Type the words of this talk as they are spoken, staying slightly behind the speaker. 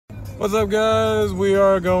What's up, guys? We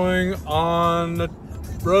are going on a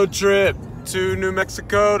road trip to New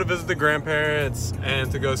Mexico to visit the grandparents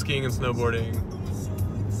and to go skiing and snowboarding.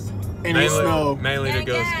 Mainly to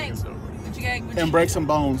go skiing and snowboarding. And break some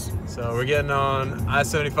bones. So we're getting on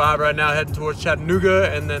I-75 right now, heading towards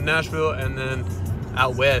Chattanooga and then Nashville and then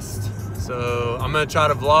out west. So I'm gonna try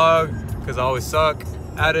to vlog because I always suck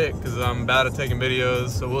at it because I'm bad at taking videos.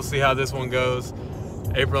 So we'll see how this one goes.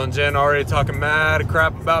 April and Jen already talking mad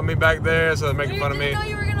crap about me back there, so they're making fun of me.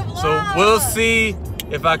 So we'll see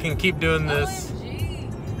if I can keep doing this.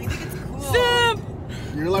 We think it's cool.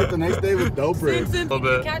 You're like the next day with Dobrik. A little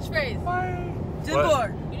bit. Catchphrase.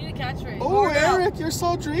 What? You need a catchphrase. Oh, Eric, you're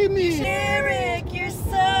so dreamy. Eric, you're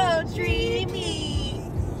so dreamy.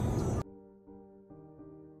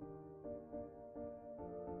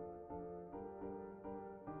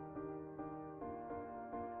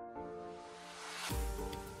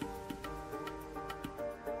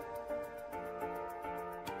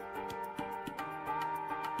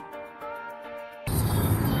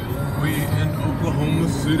 We in Oklahoma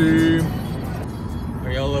City.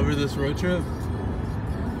 Are y'all over this road trip?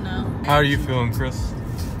 No. How are you feeling, Chris?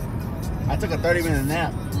 I took a 30-minute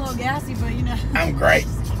nap. A little gassy, but you know. I'm great.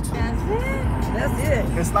 That's it. That's it.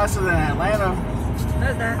 It's nicer than Atlanta.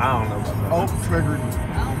 That's that. I don't know about that. Oh, triggered.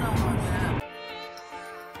 I don't know about that.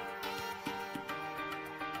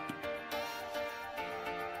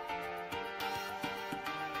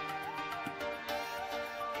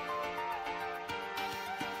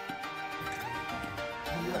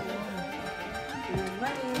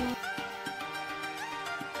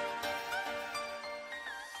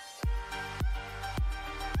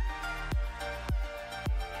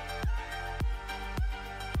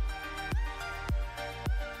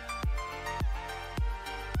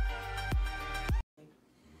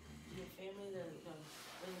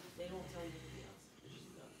 They don't tell you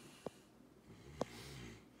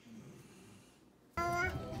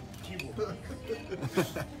anything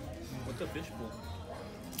else. What's a fishbowl?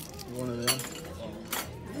 One of them.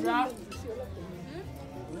 Yeah.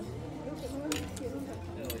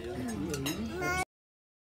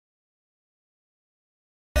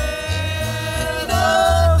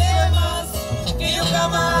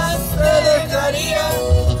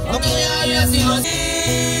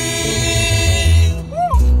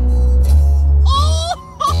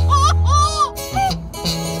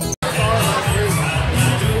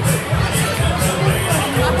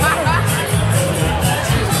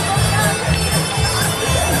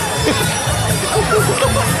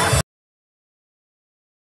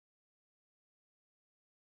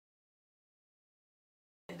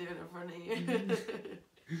 Do it in front of you.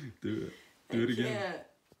 Do it. Do it again. Yeah.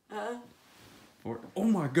 Huh? Fart. Oh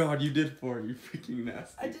my god, you did fart. You freaking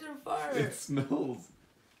nasty. I didn't fart. It smells.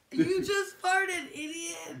 You just farted,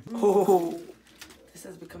 idiot. Oh. This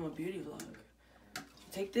has become a beauty vlog. You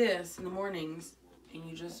take this in the mornings and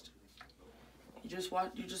you just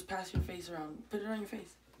pass your face around. Put it on your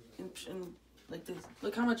face. And like this.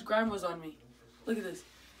 Look how much grime was on me. Look at this.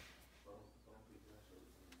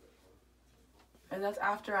 And that's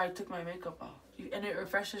after I took my makeup off. And it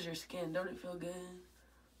refreshes your skin. Don't it feel good?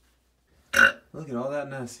 Look at all that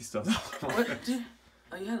nasty stuff. What?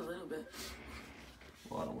 Oh, you had a little bit.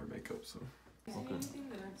 Well, I don't wear makeup, so. Okay.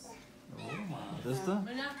 ¿Esta?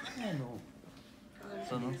 No.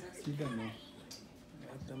 Esa no. Quítame.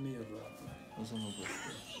 Está medio raro. Eso no puede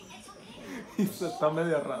ser. Está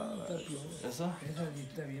media rara. ¿Esa? Esa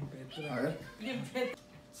está bien petra. A ver.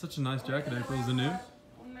 Such a nice jacket, April. Is it new?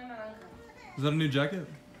 Is that a new jacket?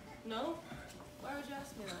 No? Why would you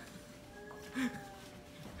ask me that?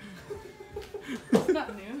 It's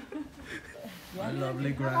not new. My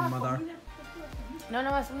lovely grandmother. No,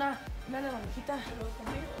 no, es una naranjita.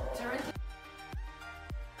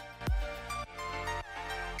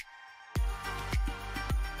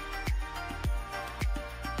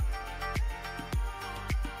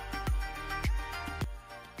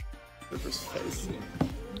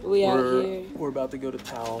 We're about to go to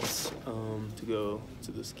Taos to go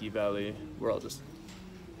to the ski valley. We're all just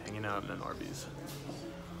hanging out in an Arby's.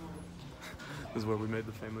 This is where we made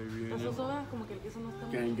the family reunion.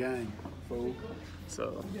 Gang, gang. Fool.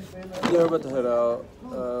 So, yeah, we're about to head out.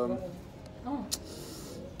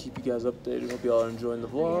 Keep you guys updated. Hope y'all are enjoying the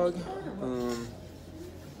vlog.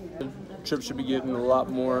 Trip should be getting a lot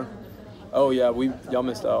more. Oh yeah, y'all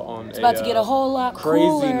missed out on it's about to get a whole lot crazy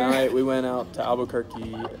cooler. night. We went out to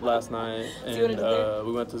Albuquerque last night, and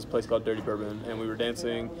we went to this place called Dirty Bourbon, and we were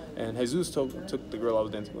dancing. And Jesus took the girl I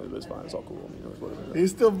was dancing with, but it's fine. It's all cool. You know, it's whatever.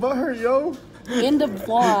 He's still butthurt, yo. End of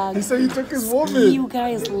vlog. He said he took his woman. See you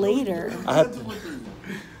guys later. I had to.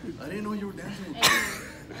 I didn't know you were dancing.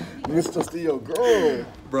 You're still your girl.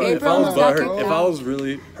 Bro, if I was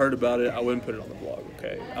really hurt about it, I wouldn't put it on the vlog,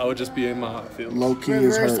 okay? I would just be in my feelings. Low key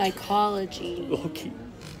is Reverse hurt. psychology. Low key.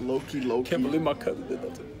 Low key. Can't believe my cousin did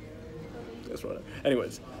that to me. That's right.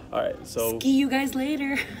 Anyways, all right, so. See you guys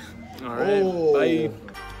later. All right, bye.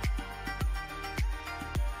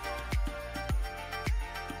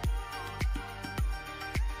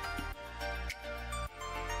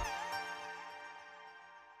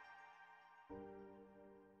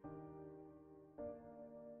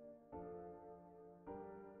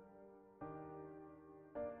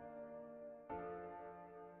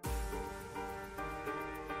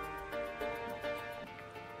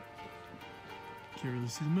 Can't really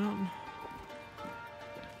see the mountain.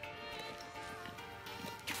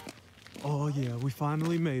 Oh yeah, we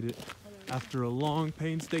finally made it after a long,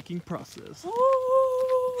 painstaking process.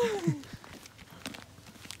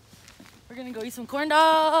 We're gonna go eat some corn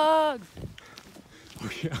dogs. Oh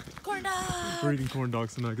yeah. Corn dogs. We're eating corn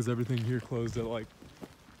dogs tonight because everything here closed at like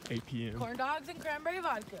 8 p.m. Corn dogs and cranberry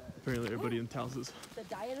vodka. Apparently everybody in Taos is The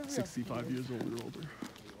diet of real 65 years old or older.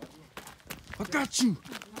 I got you!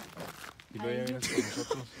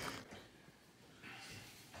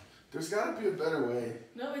 There's gotta be a better way.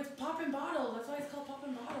 No, it's popping bottles. That's why it's called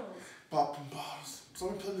popping bottles. Popping bottles.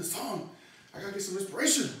 Someone playing this song. I gotta get some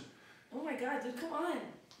inspiration. Oh my god, dude, come on. I'm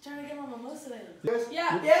trying to get my mimosa in. Yes.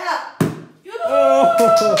 Yeah.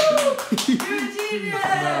 Oh! You're a genius!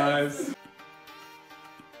 Nice.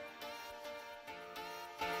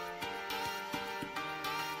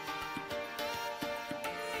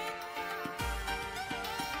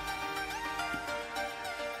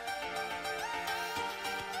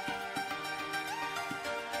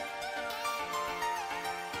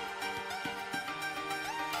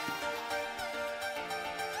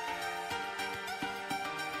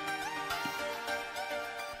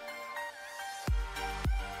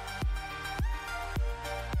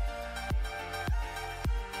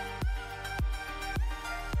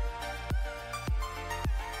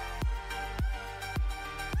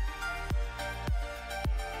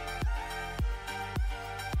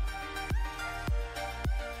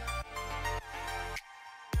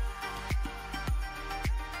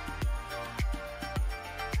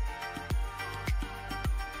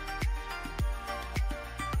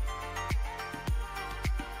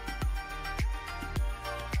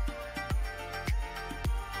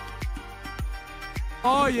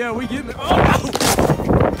 Oh yeah, we getting it.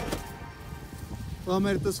 Oh! Well, I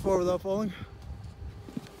made it this far without falling.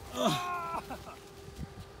 Oh,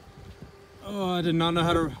 I did not know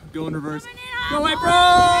how to go in reverse. Go away,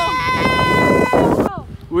 bro!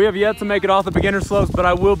 We have yet to make it off the beginner slopes, but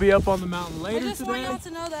I will be up on the mountain later today. I just want y'all to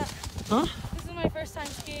know that. Huh? This is my first time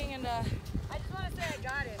skiing, and I just want to say I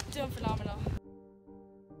got it. Doing phenomenal.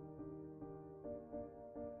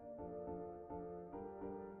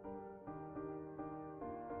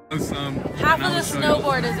 Half of the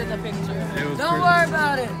snowboard is in the picture. Don't worry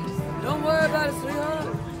about it. Don't worry about it, sweetheart.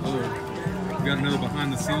 Oh, we got another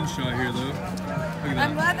behind the scenes shot here, though. Look at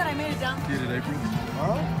I'm glad that I made it down. Get it, April?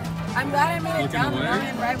 I'm glad I made it Looking down. away.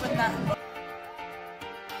 I'm right with that.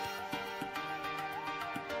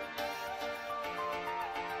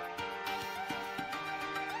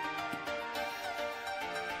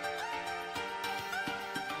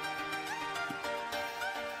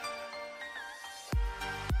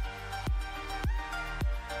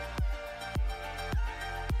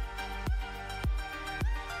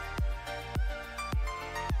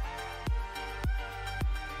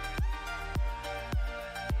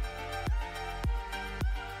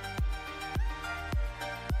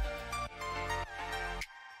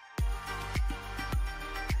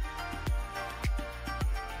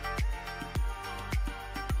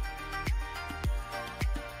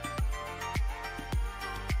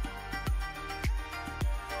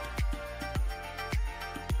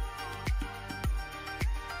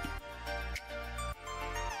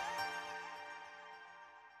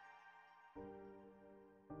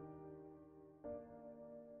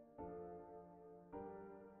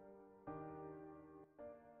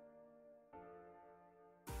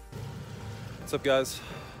 What's up, guys?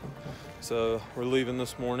 So we're leaving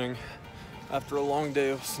this morning after a long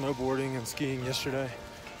day of snowboarding and skiing yesterday.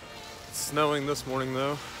 It's snowing this morning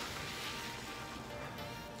though.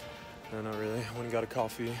 No, not really. Went and got a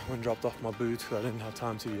coffee, went and dropped off my boots because I didn't have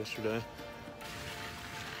time to yesterday.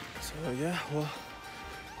 So yeah, well,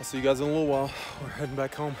 I'll see you guys in a little while. We're heading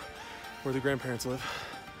back home where the grandparents live.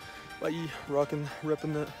 Bye. Rocking,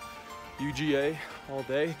 repping that UGA all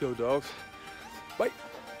day. Go dogs. Bye.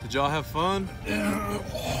 Did y'all have fun? Yeah.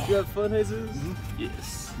 Did you have fun, Jesus? Mm-hmm.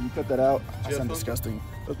 Yes. You cut that out. That have sounds fun? disgusting.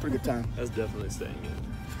 That was a pretty good time. That's definitely staying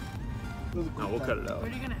in. No, we'll cut it out. Where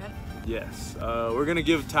are you gonna head? Yes, we're gonna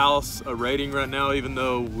give Taos a rating right now, even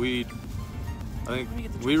though I think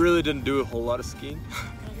we really didn't do a whole lot of skiing.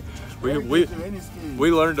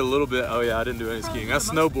 we learned a little bit. Oh yeah, I didn't do any skiing. I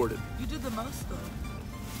snowboarded. You did the most though.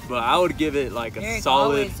 But I would give it like a Eric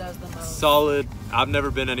solid, always does the most. solid. I've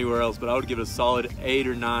never been anywhere else, but I would give it a solid 8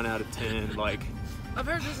 or 9 out of 10. Like, I've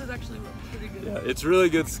heard this is actually pretty good. yeah, it's really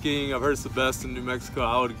good skiing. I've heard it's the best in New Mexico.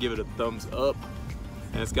 I would give it a thumbs up.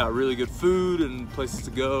 And it's got really good food and places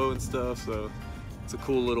to go and stuff. So it's a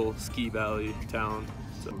cool little ski valley town.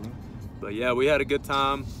 So, but yeah, we had a good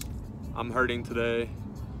time. I'm hurting today,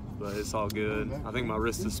 but it's all good. I think my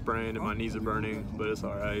wrist is sprained and my knees are burning, but it's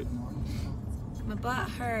all right. My butt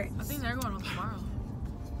hurts. I think they're going on tomorrow.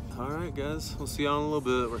 All right, guys, we'll see y'all in a little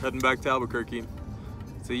bit. We're heading back to Albuquerque.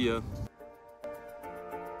 See ya.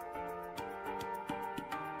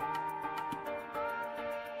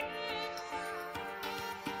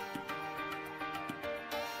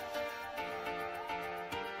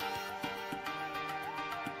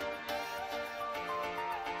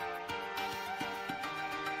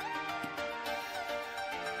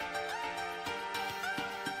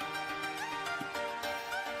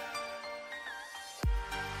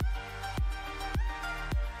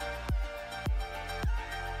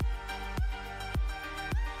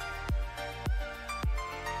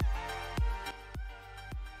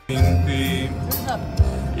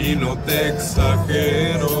 Y no te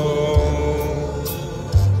exagero.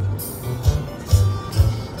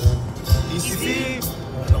 Y sí,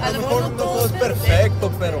 a lo mejor no todo es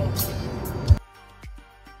perfecto, pero.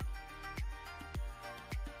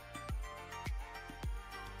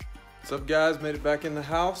 What's up, guys? Made it back in the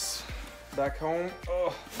house, back home.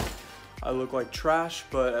 Oh, I look like trash,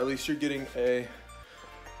 but at least you're getting a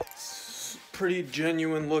pretty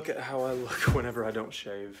genuine look at how I look whenever I don't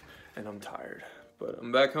shave and I'm tired. But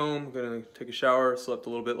I'm back home, gonna take a shower. Slept a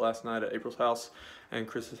little bit last night at April's house and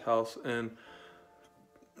Chris's house, and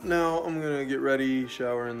now I'm gonna get ready,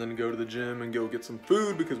 shower, and then go to the gym and go get some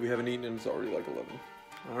food because we haven't eaten and it's already like 11.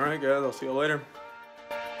 All right, guys, I'll see you later.